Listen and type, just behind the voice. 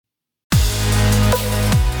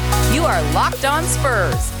are Locked On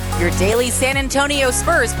Spurs, your daily San Antonio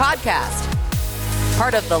Spurs podcast.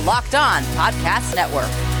 Part of the Locked On Podcast Network,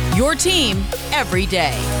 your team every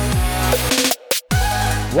day.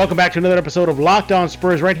 Welcome back to another episode of Locked On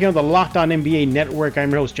Spurs right here on the Locked On NBA Network.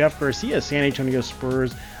 I'm your host, Jeff Garcia, San Antonio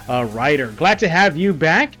Spurs writer. Glad to have you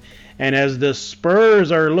back. And as the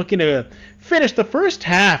Spurs are looking to finish the first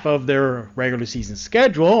half of their regular season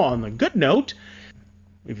schedule on a good note,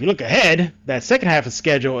 if you look ahead, that second half of the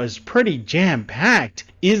schedule is pretty jam-packed.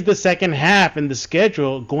 Is the second half in the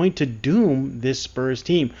schedule going to doom this Spurs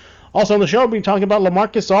team? Also on the show, we'll be talking about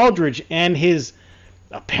LaMarcus Aldridge and his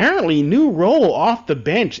apparently new role off the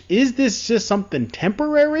bench. Is this just something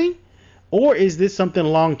temporary? Or is this something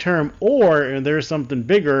long-term? Or there's something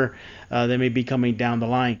bigger that may be coming down the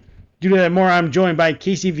line? Due to that more, I'm joined by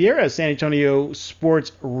Casey Vieira, San Antonio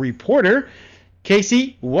sports reporter.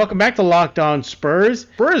 Casey, welcome back to Locked On Spurs.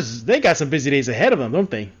 Spurs, they got some busy days ahead of them, don't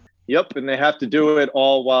they? Yep, and they have to do it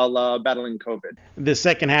all while battling COVID. The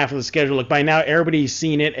second half of the schedule, look, by now everybody's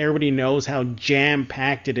seen it. Everybody knows how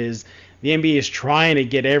jam-packed it is. The NBA is trying to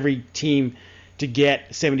get every team to get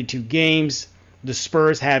 72 games. The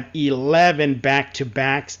Spurs have 11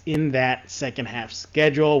 back-to-backs in that second half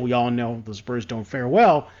schedule. We all know the Spurs don't fare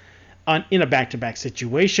well in a back-to-back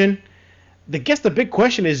situation. I guess the big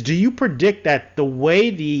question is, do you predict that the way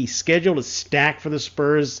the schedule is stacked for the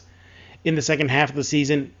Spurs in the second half of the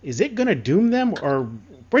season, is it going to doom them, or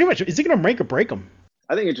pretty much is it going to make or break them?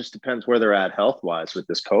 I think it just depends where they're at health-wise with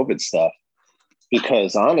this COVID stuff.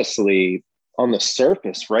 Because honestly, on the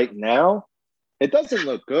surface right now, it doesn't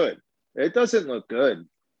look good. It doesn't look good.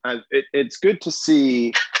 It's good to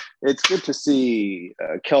see. It's good to see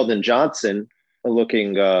Keldon Johnson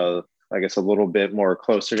looking, I guess, a little bit more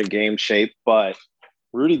closer to game shape. But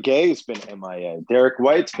Rudy Gay's been MIA. Derek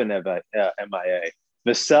White's been MIA.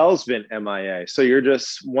 Vassell's been MIA. So you're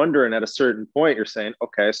just wondering at a certain point, you're saying,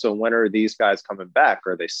 okay, so when are these guys coming back?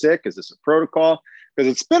 Are they sick? Is this a protocol?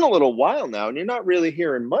 Because it's been a little while now and you're not really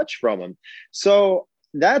hearing much from them. So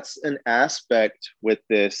that's an aspect with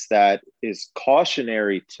this that is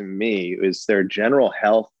cautionary to me, is their general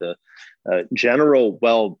health, the general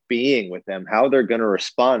well-being with them, how they're going to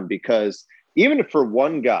respond. Because even for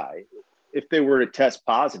one guy, if they were to test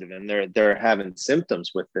positive and they're having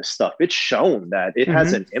symptoms with this stuff, it's shown that it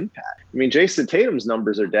has an impact. I mean, Jason Tatum's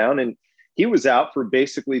numbers are down and he was out for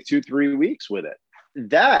basically 2-3 weeks with it.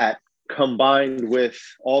 That combined with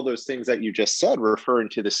all those things that you just said, referring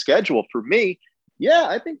to the schedule, for me, yeah,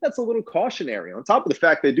 I think that's a little cautionary. On top of the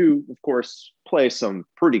fact they do, of course, play some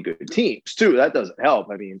pretty good teams too. That doesn't help.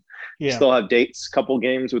 I mean, still have dates, couple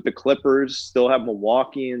games with the Clippers, still have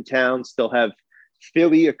Milwaukee in town, still have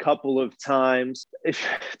Philly a couple of times. If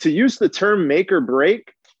to use the term make or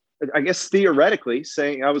break, I guess theoretically,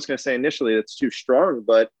 I was going to say initially that's too strong,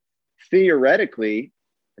 but theoretically,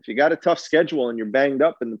 if you got a tough schedule and you're banged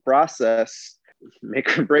up in the process,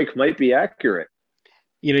 make or break might be accurate.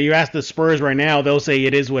 You know, you ask the Spurs right now, they'll say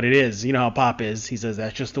it is what it is. You know how Pop is. He says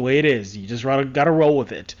that's just the way it is. You just got to roll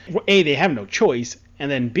with it. A, they have no choice.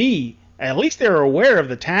 And then B, at least they're aware of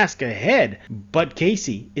the task ahead. But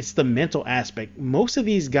Casey, it's the mental aspect. Most of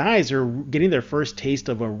these guys are getting their first taste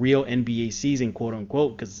of a real NBA season, quote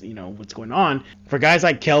unquote, because, you know, what's going on. For guys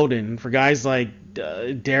like Keldon, for guys like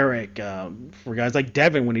Derek, for guys like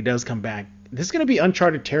Devin when he does come back, this is going to be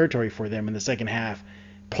uncharted territory for them in the second half,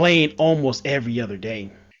 playing almost every other day.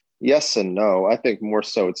 Yes and no. I think more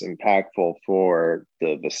so it's impactful for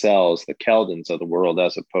the Vassells, the Keldons of the world,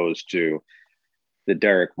 as opposed to the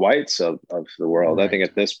Derek Whites of the world. Right. I think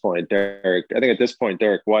at this point,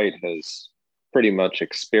 Derek White has pretty much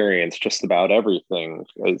experienced just about everything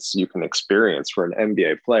as you can experience for an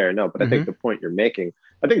NBA player. No, but I think the point you're making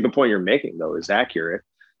though is accurate.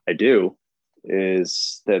 I do,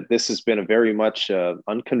 is that this has been a very much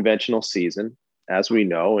unconventional season, as we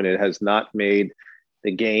know, and it has not made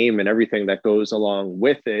the game and everything that goes along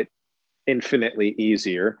with it infinitely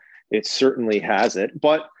easier. It certainly hasn't.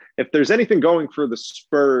 But if there's anything going for the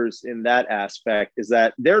Spurs in that aspect, is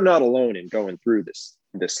that they're not alone in going through this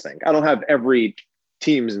thing. I don't have every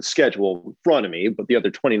team's schedule in front of me, but the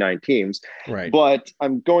other 29 teams. Right. But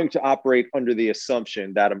I'm going to operate under the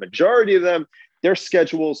assumption that a majority of them, their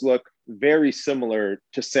schedules look very similar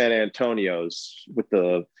to San Antonio's, with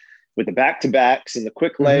the back-to-backs and the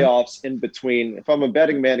quick layoffs in between. If I'm a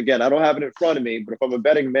betting man, again, I don't have it in front of me, but if I'm a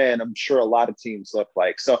betting man, I'm sure a lot of teams look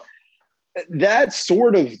like. So that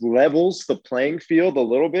sort of levels the playing field a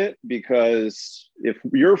little bit, because if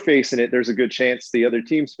you're facing it, there's a good chance the other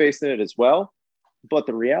team's facing it as well. But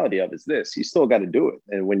the reality of it is this: you still got to do it.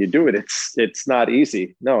 And when you do it, it's not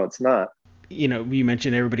easy. No, it's not. you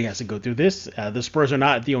mentioned everybody has to go through this. The Spurs are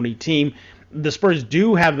not the only team. The Spurs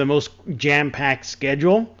do have the most jam-packed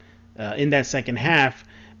schedule in that second half,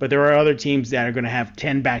 but there are other teams that are going to have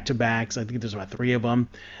 10 back-to-backs. I think there's about 3 of them.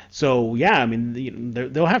 So, yeah, I mean,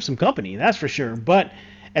 they'll have some company, that's for sure. But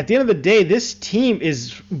at the end of the day, this team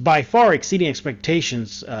is by far exceeding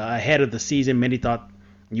expectations ahead of the season. Many thought,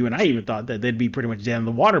 you and I even thought, that they'd be pretty much dead in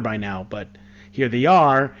the water by now. But here they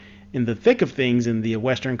are in the thick of things in the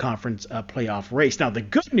Western Conference playoff race. Now, the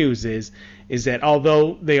good news is that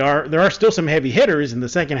although there are still some heavy hitters in the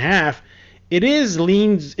second half, it does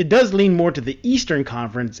lean more to the Eastern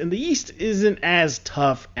Conference, and the East isn't as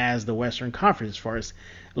tough as the Western Conference as far as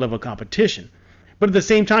level of competition. But at the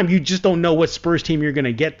same time, you just don't know what Spurs team you're going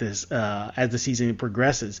to get this as the season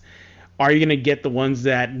progresses. Are you going to get the ones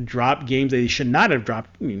that drop games they should not have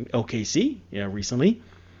dropped? I mean, OKC, recently.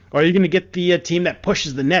 Or are you going to get the team that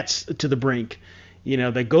pushes the Nets to the brink,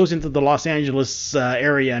 that goes into the Los Angeles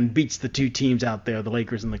area and beats the 2 teams out there, the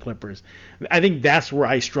Lakers and the Clippers? I think that's where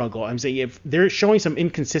I struggle. I'm saying if they're showing some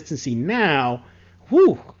inconsistency now,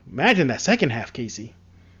 imagine that second half, Casey.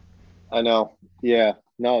 I know. Yeah.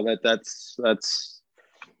 No, that's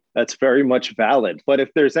very much valid. But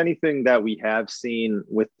if there's anything that we have seen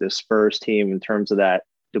with the Spurs team in terms of that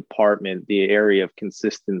department, the area of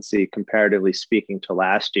consistency, comparatively speaking to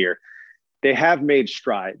last year, they have made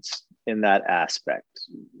strides in that aspect.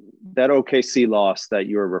 That OKC loss that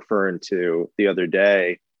you were referring to the other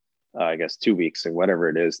day, I guess 2 weeks or whatever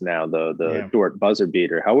it is now, the Dort buzzer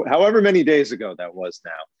beater, however many days ago that was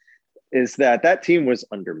now, is that team was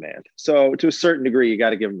undermanned. So to a certain degree, you got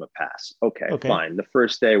to give them a pass. Okay, fine. The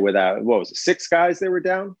first day without, 6 guys they were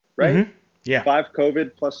down, right? Mm-hmm. Yeah. 5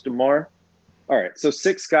 COVID plus DeMar. All right, so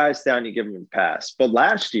 6 guys down, you give them a pass. But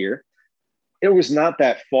last year, it was not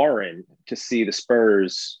that foreign to see the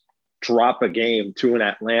Spurs drop a game to an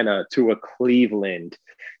Atlanta, to a Cleveland,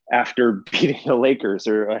 after beating the Lakers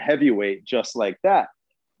or a heavyweight just like that.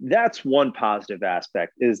 That's one positive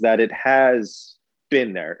aspect, is that it has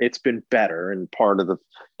been there. It's been better, and part of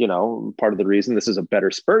the reason this is a better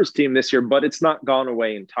Spurs team this year, but it's not gone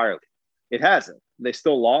away entirely. It hasn't. They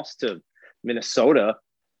still lost to Minnesota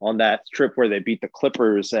on that trip where they beat the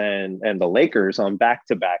Clippers and the Lakers on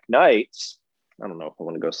back-to-back nights. I don't know if I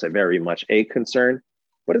want to go say very much a concern,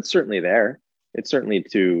 but it's certainly there. It's certainly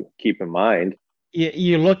to keep in mind.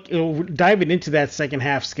 You look diving into that second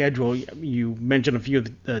half schedule. You mentioned a few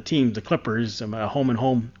of the teams, the Clippers, home and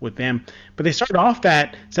home with them, but they started off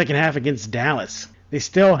that second half against Dallas. They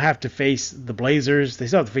still have to face the Blazers. They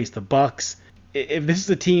still have to face the Bucks. If this is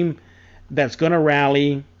a team that's going to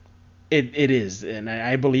rally, it is, and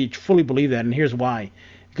I fully believe that. And here's why: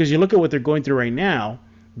 because you look at what they're going through right now,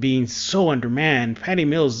 being so undermanned. Patty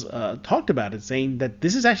Mills talked about it, saying that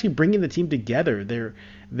this is actually bringing the team together.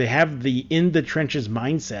 They have the in the trenches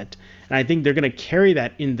mindset, and I think they're going to carry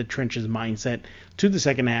that in the trenches mindset to the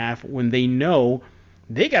second half when they know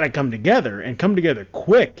they got to come together and come together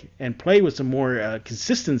quick and play with some more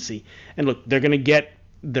consistency. And look, they're going to get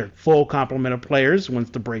their full complement of players once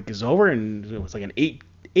the break is over, and it was like an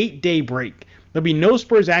eight-day break. There'll be no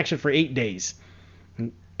Spurs action for 8 days,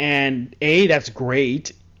 and A, that's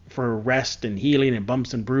great for rest and healing and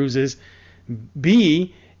bumps and bruises.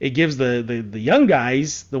 B, it gives the young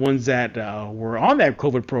guys, the ones that were on that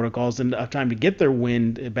COVID protocols, enough time to get their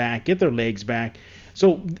wind back, get their legs back.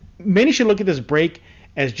 So many should look at this break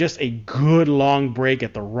as just a good long break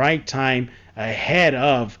at the right time ahead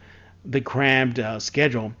of the crammed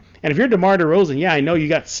schedule. And if you're DeMar DeRozan, yeah, I know you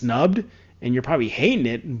got snubbed and you're probably hating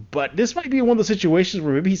it, but this might be one of the situations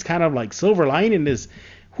where maybe he's kind of like silver lining this.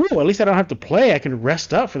 At least I don't have to play. I can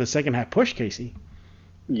rest up for the second half push, Casey.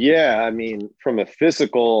 Yeah, I mean, from a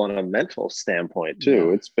physical and a mental standpoint too,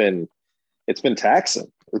 it's been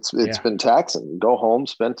taxing. It's been taxing. Go home,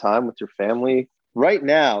 spend time with your family. Right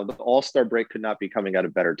now, the All-Star break could not be coming at a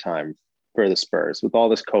better time for the Spurs with all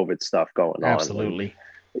this COVID stuff going on. Absolutely.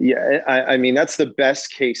 Yeah, I mean, that's the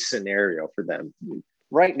best case scenario for them.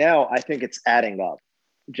 Right now, I think it's adding up.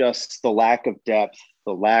 Just the lack of depth,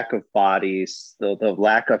 the lack of bodies, the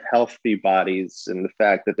lack of healthy bodies, and the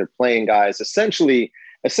fact that they're playing guys essentially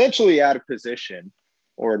out of position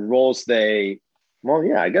or in roles I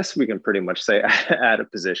guess we can pretty much say out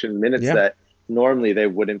of position, minutes that normally they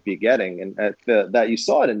wouldn't be getting. And that you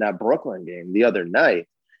saw it in that Brooklyn game the other night.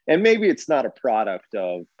 And maybe it's not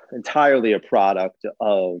entirely a product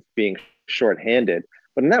of being shorthanded,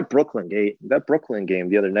 but in that Brooklyn game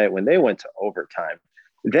the other night, when they went to overtime,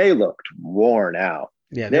 they looked worn out.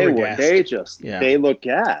 Yeah, they look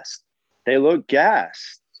gassed. They look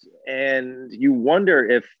gassed. And you wonder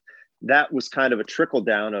if that was kind of a trickle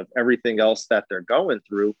down of everything else that they're going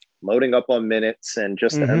through, loading up on minutes and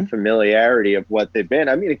just the unfamiliarity of what they've been.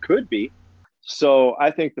 I mean, it could be. So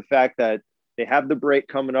I think the fact that they have the break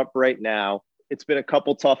coming up right now, it's been a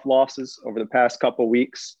couple tough losses over the past couple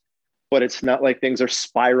weeks, but it's not like things are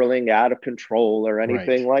spiraling out of control or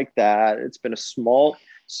anything like that. It's been a small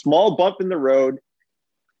bump in the road.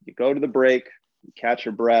 You go to the break, you catch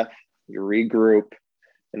your breath, you regroup,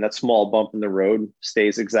 and that small bump in the road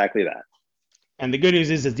stays exactly that. And the good news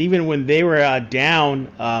is even when they were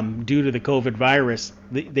down due to the COVID virus,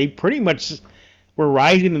 they pretty much were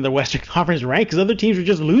rising in the Western Conference rank because other teams were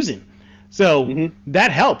just losing. So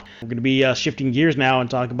that helped. We're going to be shifting gears now and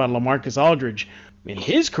talk about LaMarcus Aldridge. In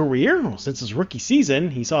his career, since his rookie season,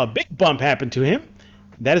 he saw a big bump happen to him.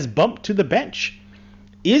 That is bumped to the bench.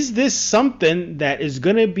 Is this something that is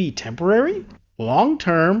going to be temporary,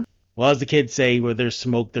 long-term? Well, as the kids say, where there's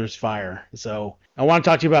smoke, there's fire. So I want to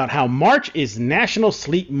talk to you about how March is National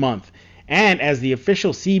Sleep Month. And as the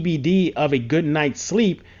official CBD of a good night's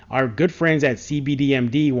sleep, our good friends at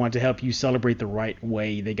CBDMD want to help you celebrate the right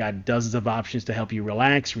way. They got dozens of options to help you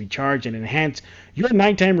relax, recharge, and enhance your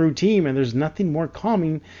nighttime routine. And there's nothing more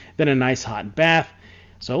calming than a nice hot bath.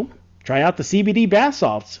 So try out the CBD bath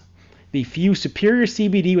salts. They fuse superior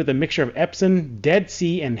CBD with a mixture of Epsom, Dead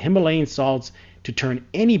Sea, and Himalayan salts to turn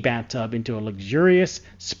any bathtub into a luxurious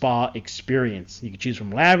spa experience. You can choose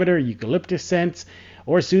from lavender, eucalyptus scents,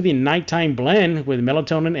 or a soothing nighttime blend with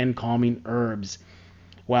melatonin and calming herbs.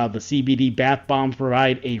 While the CBD bath bombs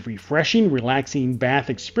provide a refreshing, relaxing bath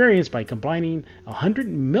experience by combining 100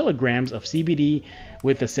 milligrams of CBD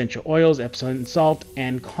with essential oils, Epsom salt,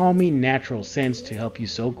 and calming natural scents to help you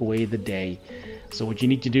soak away the day. So what you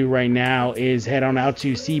need to do right now is head on out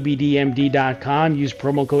to cbdmd.com, use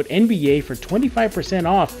promo code NBA for 25%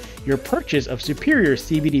 off your purchase of superior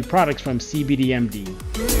CBD products from CBDMD.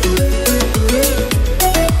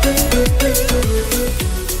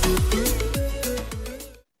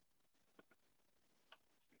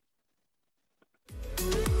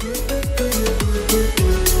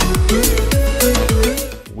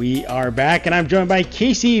 We are back, and I'm joined by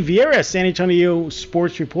Casey Vieira, San Antonio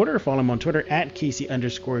sports reporter. Follow him on Twitter at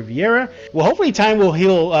Casey_Vieira. Well, hopefully time will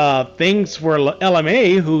heal things for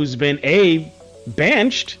LMA, who's been A,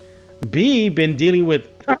 benched, B, been dealing with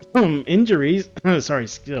injuries. Sorry,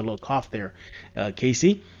 a little cough there,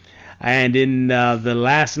 Casey. And in the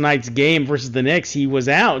last night's game versus the Knicks, he was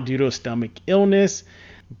out due to a stomach illness.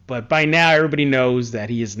 But by now, everybody knows that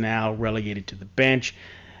he is now relegated to the bench.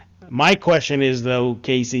 My question is, though,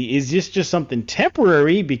 Casey, is this just something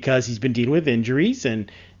temporary because he's been dealing with injuries and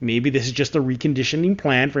maybe this is just a reconditioning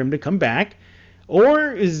plan for him to come back?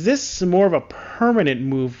 Or is this more of a permanent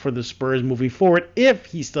move for the Spurs moving forward if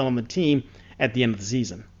he's still on the team at the end of the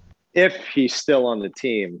season? If he's still on the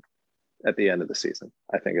team at the end of the season,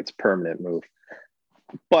 I think it's a permanent move.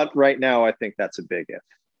 But right now, I think that's a big if.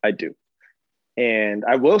 I do. And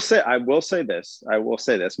I will say this,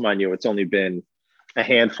 mind you, it's only been a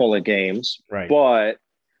handful of games, right? But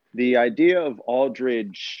the idea of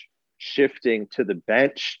Aldridge shifting to the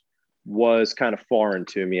bench was kind of foreign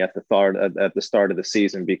to me at the start of the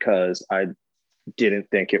season because I didn't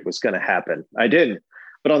think it was going to happen. I didn't.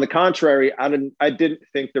 But on the contrary, I didn't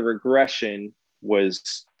think the regression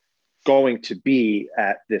was going to be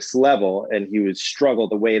at this level and he would struggle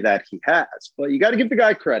the way that he has. But you got to give the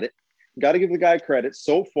guy credit.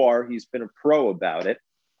 So far, he's been a pro about it.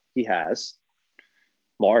 He has.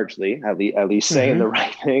 Largely, at least saying the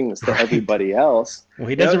right things to everybody else. Well,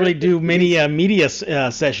 he doesn't really do many media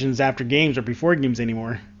sessions after games or before games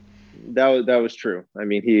anymore. That was true. I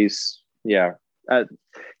mean, he's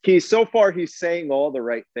so far he's saying all the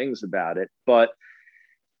right things about it. But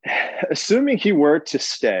assuming he were to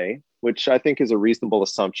stay, which I think is a reasonable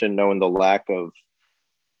assumption, knowing the lack of,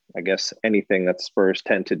 I guess, anything that Spurs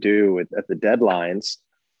tend to do at the deadlines,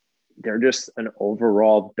 they're just an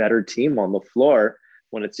overall better team on the floor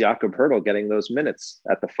when it's Jakob Poeltl getting those minutes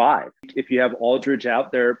at the 5. If you have Aldridge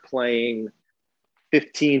out there playing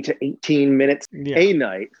 15 to 18 minutes a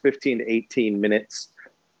night, 15 to 18 minutes,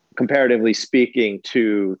 comparatively speaking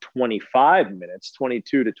to 25 minutes,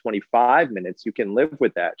 22 to 25 minutes, you can live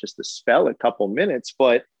with that just to spell a couple minutes,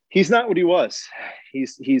 but he's not what he was.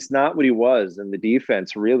 He's not what he was, and the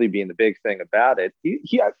defense really being the big thing about it.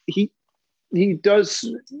 He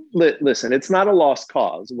does listen. It's not a lost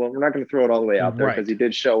cause. Well, we're not going to throw it all the way out there because he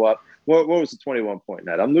did show up. What was the 21-point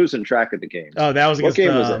night? I'm losing track of the games. Oh, that was against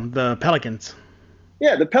the Pelicans.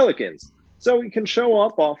 Yeah, the Pelicans. So he can show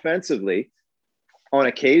up offensively on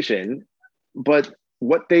occasion, but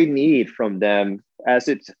what they need from them as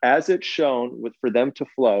it's shown with, for them to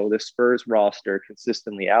flow, the Spurs roster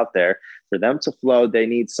consistently out there, for them to flow, they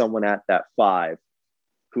need someone at that 5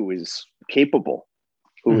 who is capable,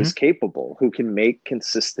 who can make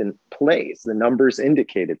consistent plays. The numbers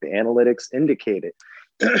indicate it. The analytics indicate it.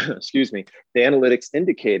 Excuse me. The analytics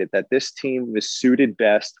indicated that this team is suited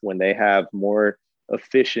best when they have more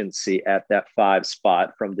efficiency at that 5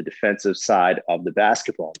 spot from the defensive side of the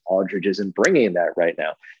basketball. Aldridge isn't bringing that right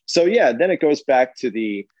now. So yeah, then it goes back to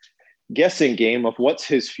the guessing game of what's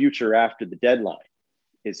his future after the deadline.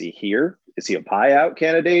 Is he here? Is he a buyout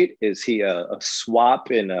candidate? Is he a swap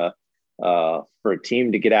for a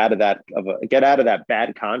team to get out of that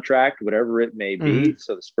bad contract, whatever it may be?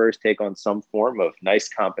 So the Spurs take on some form of nice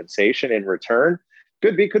compensation in return.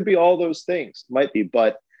 Could be all those things. Might be,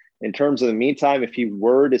 but in terms of the meantime, if he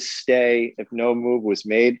were to stay, if no move was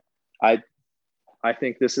made, I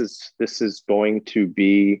think this is going to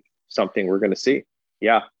be something we're going to see.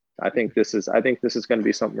 Yeah, I think this is going to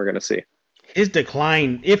be something we're going to see. His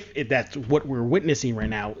decline, if that's what we're witnessing right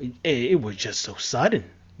now, it was just so sudden.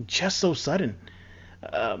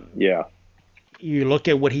 Yeah. You look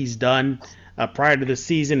at what he's done prior to the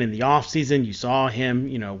season. In the off season, you saw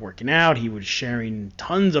him, working out. He was sharing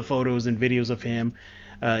tons of photos and videos of him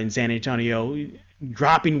in San Antonio,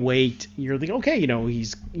 dropping weight. You're like, okay,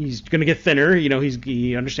 he's going to get thinner.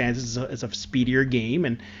 He understands it's a speedier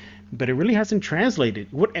game, but it really hasn't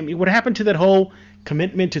translated. What happened to that whole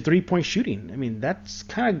commitment to 3-point shooting? I mean, that's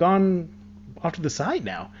kind of gone off to the side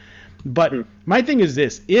now. But my thing is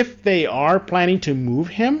this: if they are planning to move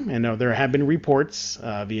him, and there have been reports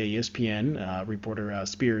via ESPN reporter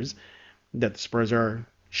Spears that the Spurs are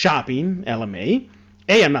shopping LMA.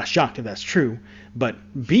 A, I'm not shocked if that's true, but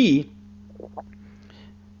B,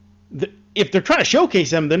 if they're trying to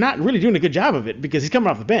showcase him, they're not really doing a good job of it because he's coming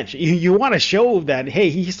off the bench. You want to show that, hey,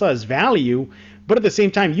 he still has value, but at the same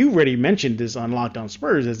time, you already mentioned this on Locked On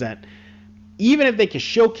Spurs, is that even if they can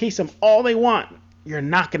showcase him all they want, you're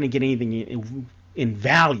not going to get anything in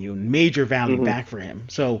value, major value back for him.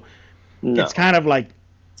 So it's kind of like,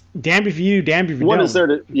 damned if you do, damned if you don't. What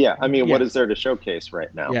is there to showcase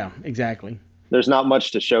right now? Yeah, exactly. There's not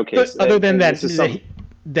much to showcase. But other than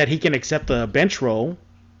that he can accept a bench role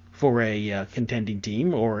for a contending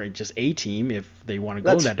team or just a team if they want to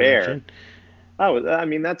go that direction.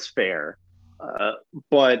 That's fair.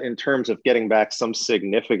 But in terms of getting back some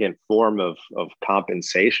significant form of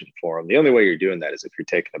compensation for him, the only way you're doing that is if you're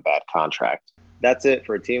taking a bad contract. That's it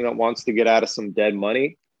for a team that wants to get out of some dead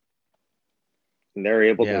money. And they're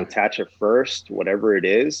able to attach a first, whatever it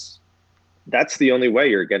is. That's the only way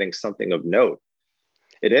you're getting something of note.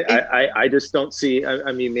 I just don't see.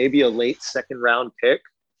 Maybe a late second round pick,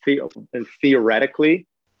 theoretically.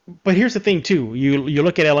 But here's the thing too. You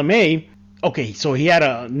look at LMA. Okay, so he had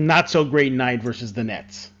a not so great night versus the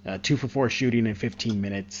Nets. 2 for 4 shooting in 15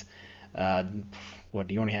 minutes. What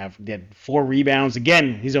do you only have? He had 4 rebounds.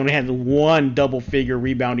 Again, he's only had 1 double-figure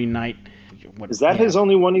rebounding night. Is that his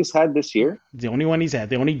only one he's had this year? The only one he's had.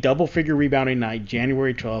 The only double-figure rebounding night,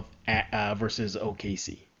 January 12th versus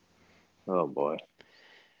OKC. Oh, boy.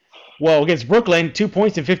 Well, against Brooklyn, 2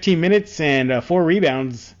 points in 15 minutes and 4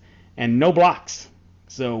 rebounds and no blocks.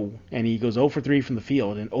 And he goes 0 for 3 from the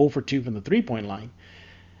field and 0 for 2 from the 3-point line.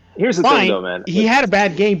 Here's the thing, though, man. He had a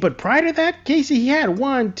bad game, but prior to that, Casey, he had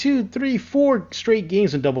 4 straight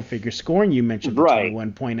games in double-figure scoring. You mentioned the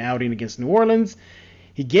 21-point outing against New Orleans.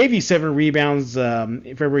 He gave you 7 rebounds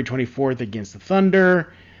February 24th against the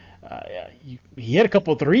Thunder. He had a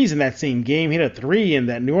couple of threes in that same game. He had a 3 in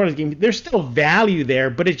that New Orleans game. There's still value there,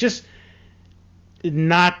 but it's just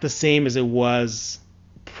not the same as it was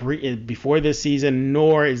before this season,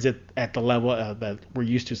 nor is it at the level that we're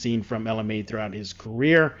used to seeing from LMA throughout his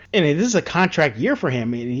career. And this is a contract year for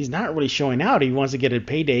him, and he's not really showing out. He wants to get a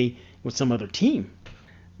payday with some other team.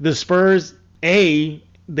 The Spurs, they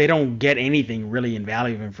don't get anything really in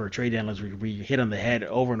value of him for a trade deadline. We hit on the head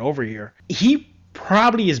over and over here. He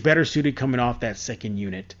probably is better suited coming off that second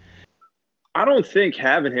unit. I don't think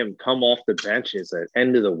having him come off the bench is an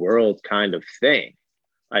end of the world kind of thing.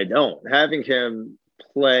 I don't. Having him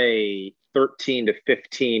play 13 to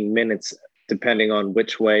 15 minutes, depending on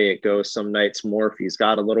which way it goes. Some nights more if he's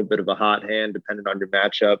got a little bit of a hot hand, depending on your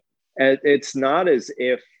matchup. And it's not as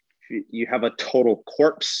if you have a total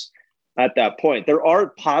corpse at that point. There are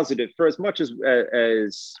positive, for as much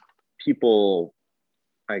as people,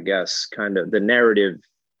 I guess, kind of the narrative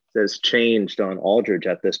has changed on Aldridge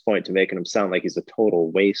at this point to making him sound like he's a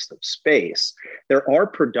total waste of space. There are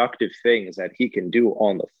productive things that he can do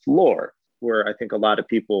on the floor. Where I think a lot of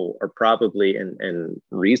people are probably and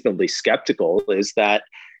reasonably skeptical is that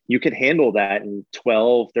You can handle that in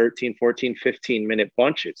 12, 13, 14, 15-minute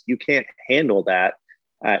bunches. You can't handle that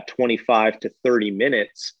at 25 to 30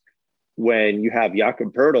 minutes when you have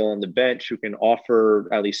Jakob Poeltl on the bench who can offer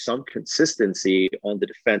at least some consistency on the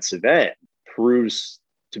defensive end. Proves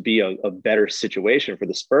to be a better situation for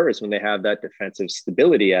the Spurs when they have that defensive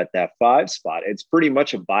stability at that 5 spot. It's pretty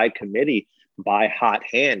much a by committee, by hot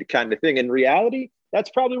hand kind of thing. In reality, that's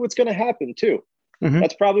probably what's going to happen too. Mm-hmm.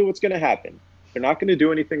 That's probably what's going to happen. They're not going to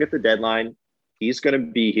do anything at the deadline. He's going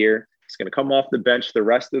to be here. He's going to come off the bench the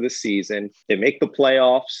rest of the season. They make the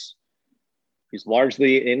playoffs. He's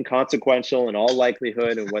largely inconsequential in all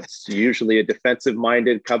likelihood, and what's usually a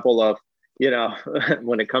defensive-minded couple of,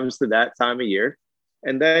 when it comes to that time of year.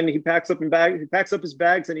 And then he packs up his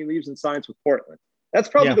bags and he leaves and signs with Portland. That's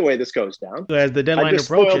probably the way this goes down. So as the deadline I just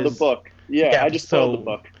approaches, spoiled the book. I just spoiled the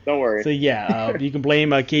book. Don't worry. So you can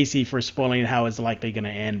blame Casey for spoiling how it's likely going to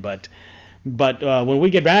end. But when we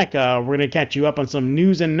get back, we're going to catch you up on some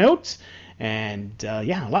news and notes. And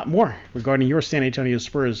a lot more regarding your San Antonio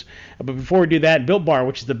Spurs. But before we do that, Built Bar,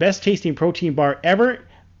 which is the best tasting protein bar ever.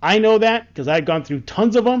 I know that because I've gone through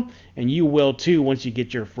tons of them, and you will too once you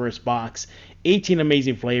get your first box. 18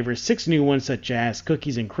 amazing flavors, 6 new ones such as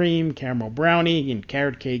cookies and cream, caramel brownie, and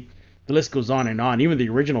carrot cake. The list goes on and on. Even the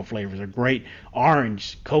original flavors are great.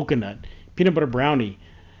 Orange, coconut, peanut butter brownie.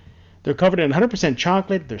 They're covered in 100%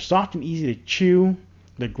 chocolate. They're soft and easy to chew.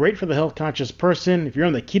 They're great for the health-conscious person. If you're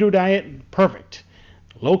on the keto diet, perfect.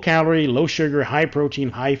 Low calorie, low sugar, high protein,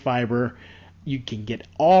 high fiber. You can get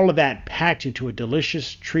all of that packed into a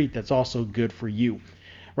delicious treat that's also good for you.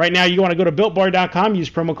 Right now, you want to go to BuiltBar.com, use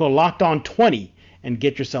promo code LOCKEDON20, and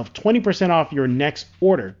get yourself 20% off your next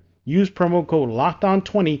order. Use promo code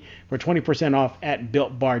LOCKEDON20 for 20% off at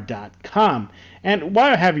BuiltBar.com. And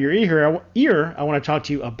while I have your ear, I want to talk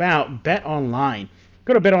to you about BetOnline.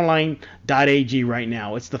 Go to betonline.ag right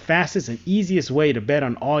now. It's the fastest and easiest way to bet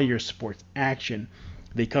on all your sports action.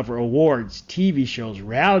 They cover awards, TV shows,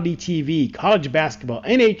 reality TV, college basketball,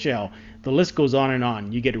 NHL. The list goes on and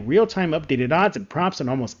on. You get real-time updated odds and props on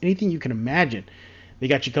almost anything you can imagine. They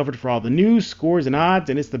got you covered for all the news, scores, and odds,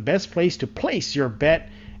 and it's the best place to place your bet,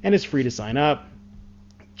 and it's free to sign up.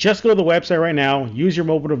 Just go to the website right now, use your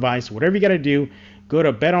mobile device, whatever you got to do. Go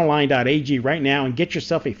to betonline.ag right now and get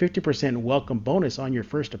yourself a 50% welcome bonus on your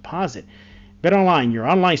first deposit. BetOnline, your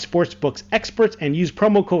online sportsbooks experts, and use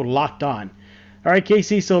promo code LOCKEDON. All right,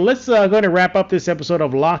 Casey, so let's go ahead and wrap up this episode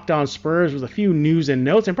of Locked On Spurs with a few news and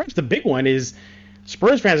notes. And perhaps the big one is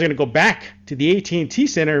Spurs fans are going to go back to the AT&T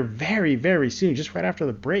Center very, very soon, just right after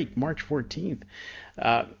the break, March 14th.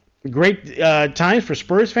 Great times for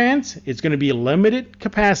Spurs fans. It's going to be a limited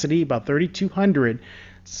capacity, about 3,200.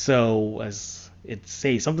 So as it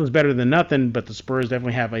says, something's better than nothing, but the Spurs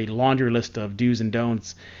definitely have a laundry list of do's and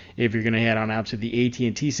don'ts if you're going to head on out to the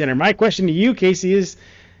AT&T Center. My question to you, Casey, is,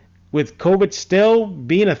 with COVID still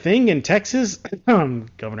being a thing in Texas,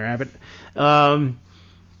 Governor Abbott, do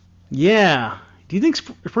you think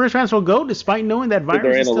Spurs fans will go despite knowing that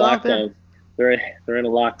virus is still out there? They're in a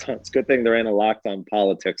lockdown. It's a good thing they're in a lockdown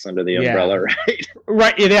politics under the umbrella, right?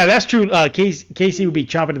 Right, yeah, that's true. Casey would be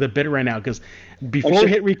chomping at the bit right now because before we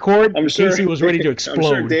hit record, Casey was ready to explode.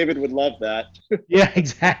 I'm sure David would love that. Yeah,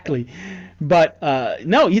 exactly. But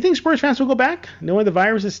no, you think Spurs fans will go back, knowing the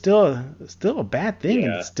virus is still a bad thing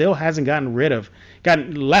and still hasn't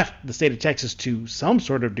left the state of Texas to some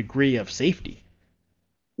sort of degree of safety?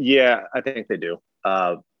 Yeah, I think they do.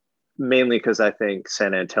 Mainly because I think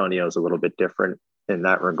San Antonio is a little bit different in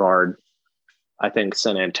that regard. I think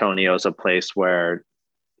San Antonio is a place where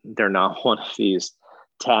they're not one of these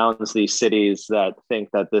towns, these cities that think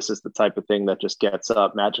that this is the type of thing that just gets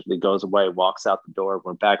up, magically goes away, walks out the door,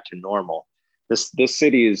 we're back to normal. This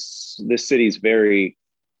city is very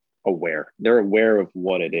aware. They're aware of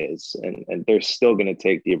what it is, and they're still going to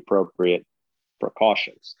take the appropriate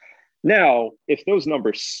precautions. Now, if those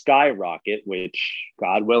numbers skyrocket, which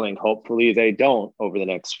God willing, hopefully they don't over the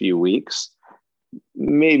next few weeks,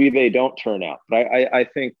 maybe they don't turn out. But I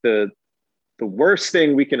think the worst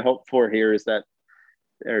thing we can hope for here is that,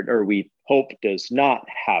 or we hope does not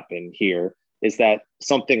happen here, is that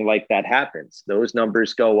something like that happens. Those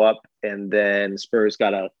numbers go up and then Spurs got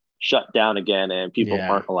to shut down again and people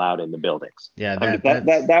aren't allowed in the buildings. Yeah,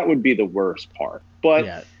 that would be the worst part.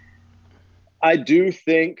 But I do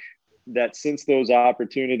think that since those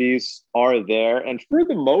opportunities are there, and for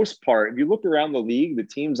the most part, if you look around the league, the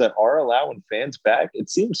teams that are allowing fans back, it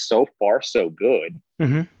seems so far so good.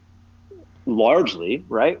 Mm-hmm. Largely,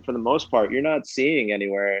 right? For the most part, you're not seeing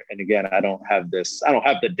anywhere. And again, I don't have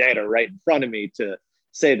the data right in front of me to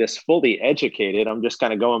say this fully educated. I'm just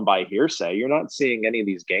kind of going by hearsay. You're not seeing any of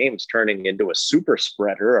these games turning into a super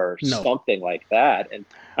spreader or No. something like that. And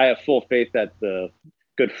I have full faith that the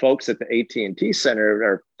good folks at the AT&T Center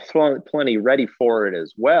are plenty ready for it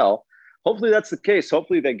as well. Hopefully that's the case.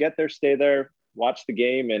 Hopefully they get there, stay there, watch the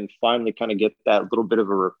game, and finally kind of get that little bit of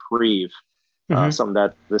a reprieve. Something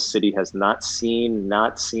that the city has not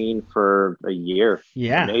seen for a year.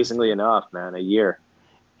 Yeah. Amazingly enough, man, a year.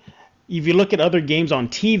 If you look at other games on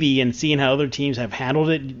TV and seeing how other teams have handled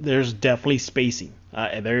it, there's definitely spacing.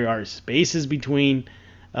 There are spaces between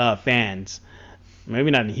fans.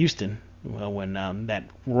 Maybe not in Houston, when that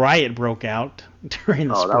riot broke out during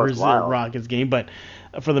the Spurs Rockets game, but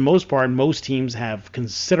for the most part, most teams have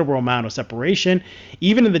considerable amount of separation.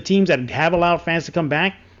 Even in the teams that have allowed fans to come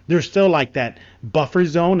back, there's still like that buffer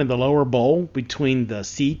zone in the lower bowl between the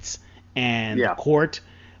seats and the court.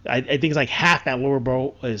 I think it's like half that lower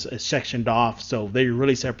bowl is sectioned off, so they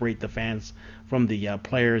really separate the fans from the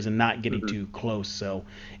players and not getting too close. So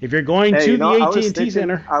if you're going to the AT&T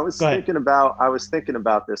Center, I was thinking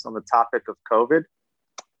about this on the topic of COVID.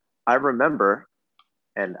 I remember,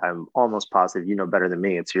 and I'm almost positive you know better than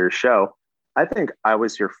me, it's your show. I think I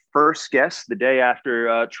was your first guest the day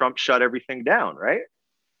after Trump shut everything down, right?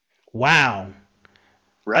 Wow.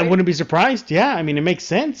 Right? I wouldn't be surprised. Yeah, I mean, it makes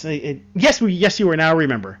sense. Yes, you were. Now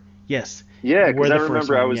remember. Yes. Yeah, because I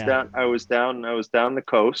remember I was down the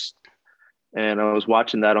coast, and I was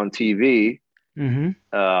watching that on TV. And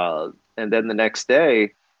then the next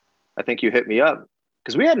day, I think you hit me up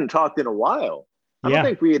because we hadn't talked in a while. I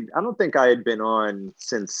don't think I had been on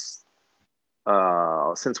since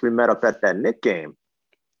we met up at that Knick game.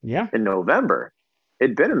 Yeah. In November,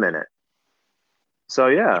 it'd been a minute. So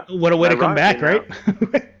yeah, what a way to come back, right?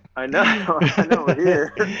 I know. We're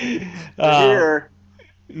here. We're here.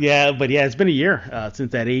 Yeah, but it's been a year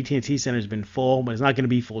since that AT&T Center has been full, but it's not going to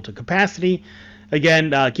be full to capacity.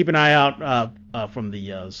 Again, keep an eye out from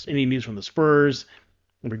the any news from the Spurs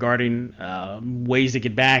regarding ways to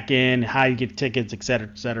get back in, how you get tickets, et cetera,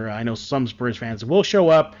 et cetera. I know some Spurs fans will show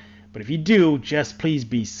up, but if you do, just please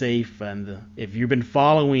be safe. And if you've been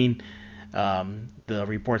following the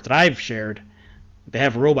reports that I've shared, they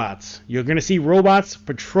have robots. You're going to see robots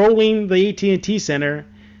patrolling the AT&T Center.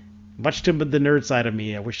 Much to the nerd side of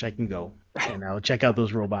me, I wish I can go and I'll check out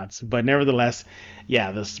those robots. But nevertheless,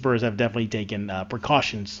 the Spurs have definitely taken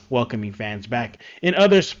precautions welcoming fans back. In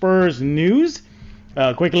other Spurs news,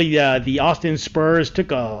 quickly, the Austin Spurs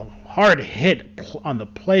took a hard hit on the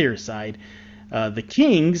player side. The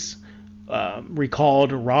Kings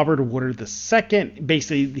recalled Robert Woodard II.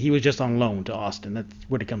 Basically, he was just on loan to Austin. That's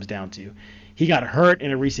what it comes down to. He got hurt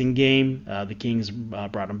in a recent game. The Kings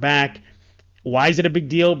brought him back. Why is it a big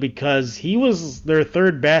deal? Because he was their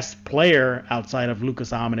third best player outside of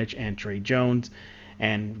Lucas Omnich and Trey Jones.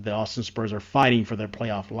 And the Austin Spurs are fighting for their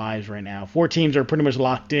playoff lives right now. 4 teams are pretty much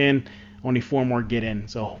locked in. Only 4 more get in.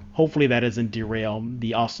 So hopefully that doesn't derail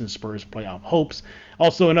the Austin Spurs playoff hopes.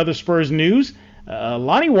 Also, in other Spurs news,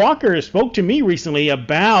 Lonnie Walker spoke to me recently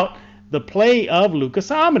about the play of Lucas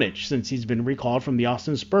Omnich since he's been recalled from the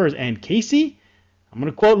Austin Spurs. And Casey, I'm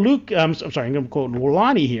going to quote I'm going to quote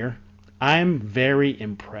Lonnie here. I'm very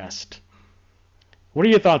impressed. What are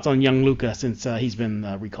your thoughts on young Luka since he's been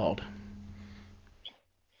recalled?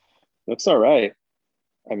 Looks all right.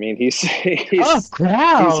 I mean, he's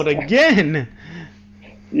crowd again.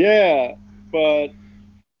 Yeah, but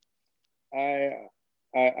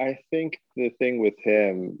I think the thing with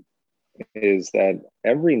him is that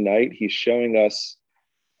every night he's showing us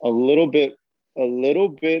a little bit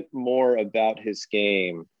more about his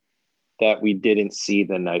game that we didn't see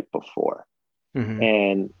the night before.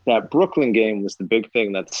 And that Brooklyn game was the big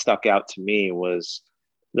thing that stuck out to me, was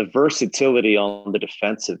the versatility on the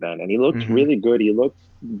defensive end. And he looked really good. He looked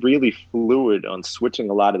really fluid on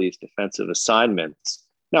switching a lot of these defensive assignments.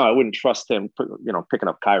 Now, I wouldn't trust him, picking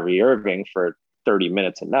up Kyrie Irving for 30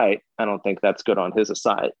 minutes a night. I don't think that's good on his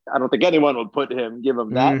side. I don't think anyone would give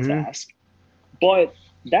him that task. But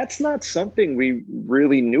that's not something we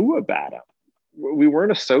really knew about him. We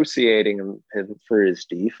weren't associating him for his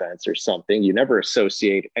defense or something. You never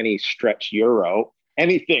associate any stretch Euro,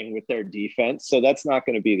 anything with their defense. So that's not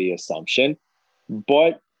going to be the assumption.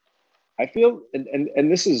 But I feel, and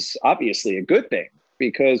this is obviously a good thing,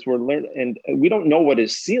 because we're learning, and we don't know what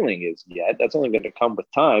his ceiling is yet. That's only going to come with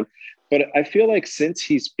time. But I feel like since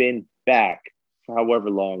he's been back for however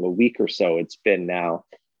long, a week or so it's been now,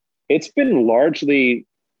 it's been largely,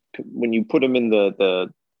 when you put him in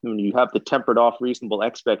when you have the tempered off reasonable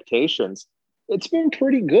expectations, it's been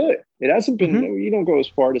pretty good. It hasn't been, you don't go as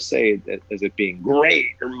far to say that as it being great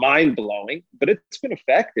or mind blowing, but it's been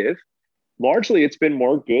effective. largely it's been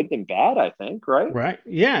more good than bad, I think, right? Right.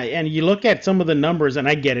 Yeah. And you look at some of the numbers, and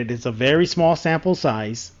I get it. It's a very small sample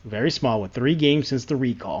size, very small, with 3 games since the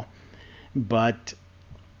recall. But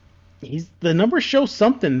the numbers show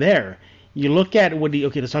something there. You look at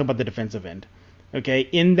okay, let's talk about the defensive end. Okay,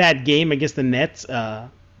 in that game against the Nets,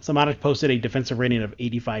 Samata posted a defensive rating of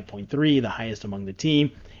 85.3, the highest among the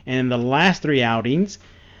team. And in the last 3 outings,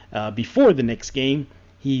 before the Knicks game,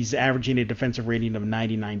 he's averaging a defensive rating of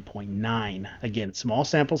 99.9. Again, small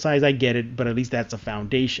sample size, I get it, but at least that's a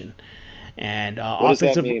foundation. And what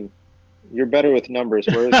does that mean? You're better with numbers.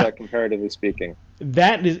 Where is that comparatively speaking?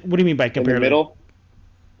 That is, what do you mean by comparatively? In the middle?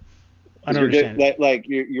 I don't understand. Like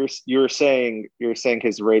you're saying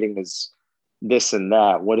his rating is this and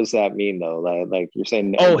that. What does that mean though? Like you're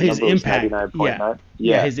saying his impact. 99.9?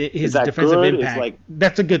 Yeah, his defensive good? impact.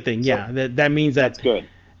 That's a good thing. Yeah, that means that's good.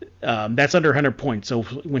 That's under 100 points. So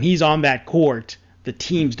when he's on that court, the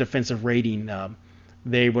team's defensive rating,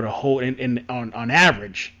 they would hold on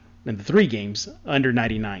average in the 3 games under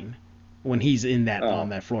 99 when he's in that on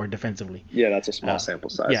that floor defensively. Yeah, that's a small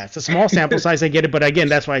sample size. Yeah, it's a small sample size. I get it, but again,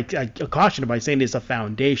 that's why I caution by saying it's a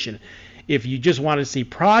foundation. If you just want to see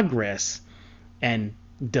progress and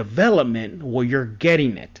development, well, you're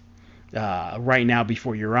getting it right now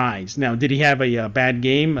before your eyes. Now, did he have a bad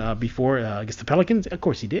game before against the Pelicans? Of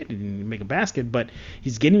course he did. He didn't make a basket, but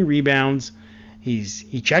he's getting rebounds.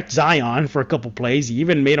 He checked Zion for a couple plays. He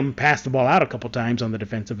even made him pass the ball out a couple times on the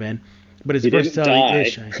defensive end. But his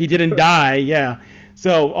versatility is he didn't die. Yeah.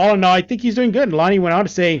 So all in all, I think he's doing good. Lonnie went on to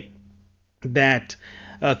say that,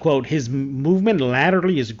 quote, his movement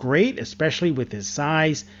laterally is great, especially with his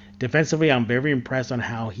size. Defensively, I'm very impressed on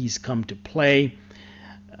how he's come to play.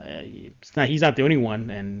 He's not the only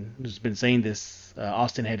one, and has been saying this.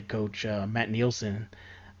 Austin head coach Matt Nielsen,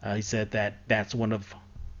 he said that's one of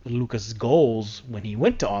Luka's goals when he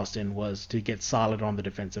went to Austin was to get solid on the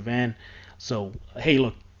defensive end. So, hey,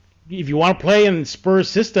 look, if you want to play in the Spurs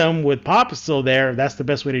system with Pop still there, that's the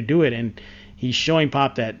best way to do it. And he's showing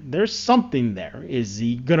Pop that there's something there. Is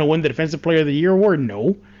he going to win the Defensive Player of the Year award?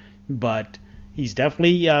 No. But he's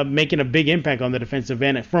definitely making a big impact on the defensive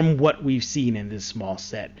end from what we've seen in this small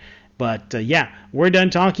set. But, yeah, we're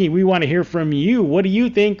done talking. We want to hear from you. What do you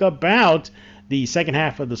think about the second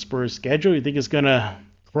half of the Spurs schedule? You think it's going to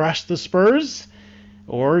crush the Spurs?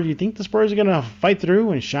 Or you think the Spurs are going to fight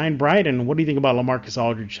through and shine bright? And what do you think about LaMarcus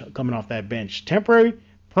Aldridge coming off that bench? Temporary,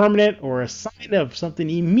 permanent, or a sign of something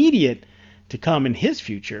immediate to come in his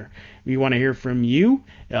future? We want to hear from you.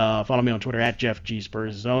 Follow me on Twitter at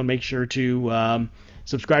JeffGSpursZone. Make sure to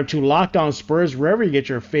subscribe to Locked On Spurs wherever you get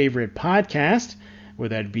your favorite podcast,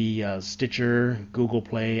 whether that be Stitcher, Google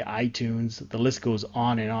Play, iTunes. The list goes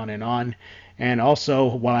on and on and on. And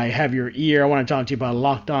also, while I have your ear, I want to talk to you about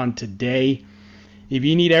Locked On Today. If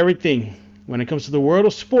you need everything when it comes to the world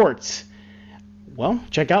of sports, well,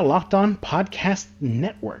 check out Locked On Podcast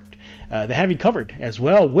Network. They have you covered as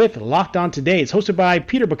well with Locked On Today. It's hosted by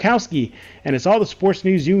Peter Bukowski, and it's all the sports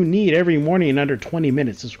news you need every morning in under 20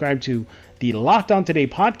 minutes. Subscribe to the Locked On Today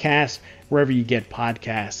podcast wherever you get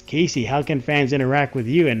podcasts. Casey, how can fans interact with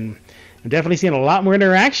you? And I'm definitely seeing a lot more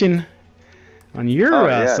interaction on your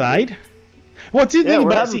side. Well, it's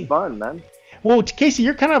we're having fun, man. Well, Casey,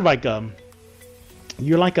 you're kind of like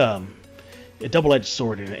you're like a double-edged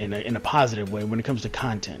sword in a positive way when it comes to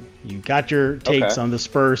content. You got your takes on the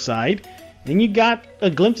Spurs side, and you got a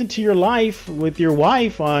glimpse into your life with your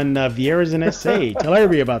wife on Vieira's and SA. Tell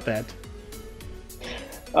everybody about that.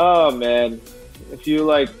 Oh, man. If you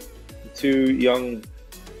like 2 young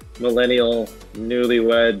millennial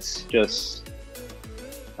newlyweds just,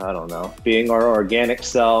 I don't know, being our organic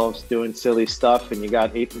selves, doing silly stuff, and you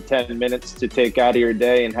got 8 to 10 minutes to take out of your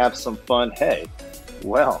day and have some fun, hey,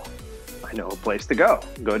 well, I know a place to go.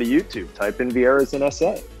 Go to YouTube, type in Vieira's and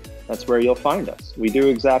SA. That's where you'll find us. We do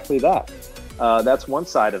exactly that. That's one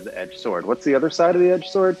side of the edge sword. What's the other side of the edge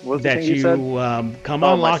sword? What's the thing you said? Come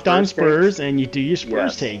on Locked On Spurs and you do your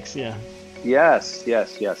Spurs takes. Yeah. Yes.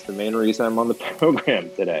 The main reason I'm on the program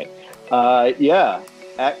today. At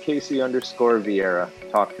Casey_Vieira.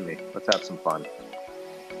 Talk to me. Let's have some fun.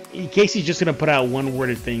 Casey's just going to put out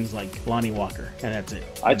one-worded things like Lonnie Walker, and that's it.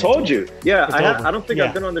 I told you. Yeah, I don't think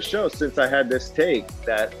I've been on the show since I had this take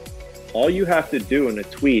that all you have to do in a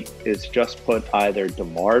tweet is just put either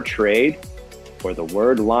DeMar trade or the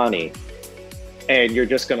word Lonnie, and you're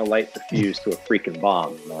just going to light the fuse to a freaking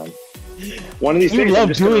bomb, man. One of these things. You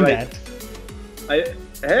love doing that.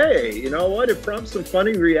 Hey, you know what? It prompts some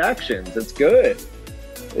funny reactions. It's good.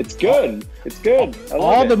 It's good.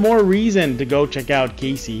 All the more reason to go check out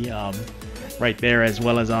Casey right there, as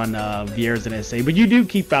well as on Vieira's and SA. But you do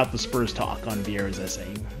keep out the Spurs talk on Vieira's SA.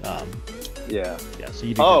 Yeah. Yeah, so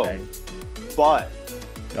you did good bag. But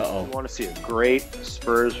Uh-oh. you want to see a great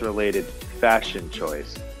Spurs-related fashion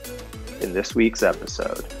choice in this week's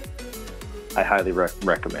episode, I highly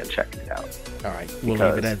recommend checking it out. All right, we'll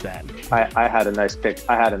leave it at that. I had a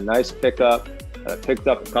nice pickup. I picked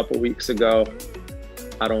up a couple weeks ago.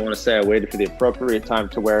 I don't want to say I waited for the appropriate time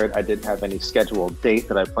to wear it. I didn't have any scheduled date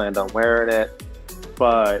that I planned on wearing it,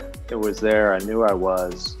 but it was there. I knew I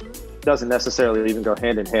was. Doesn't necessarily even go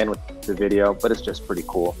hand in hand with the video, but it's just pretty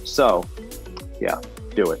cool. So, yeah,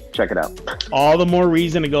 do it. Check it out. All the more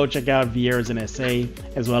reason to go check out Vieira's and SA,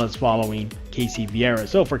 as well as following Casey Vieira.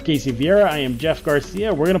 So for Casey Vieira, I am Jeff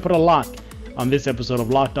Garcia. We're going to put a lock on this episode of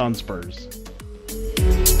Locked On Spurs.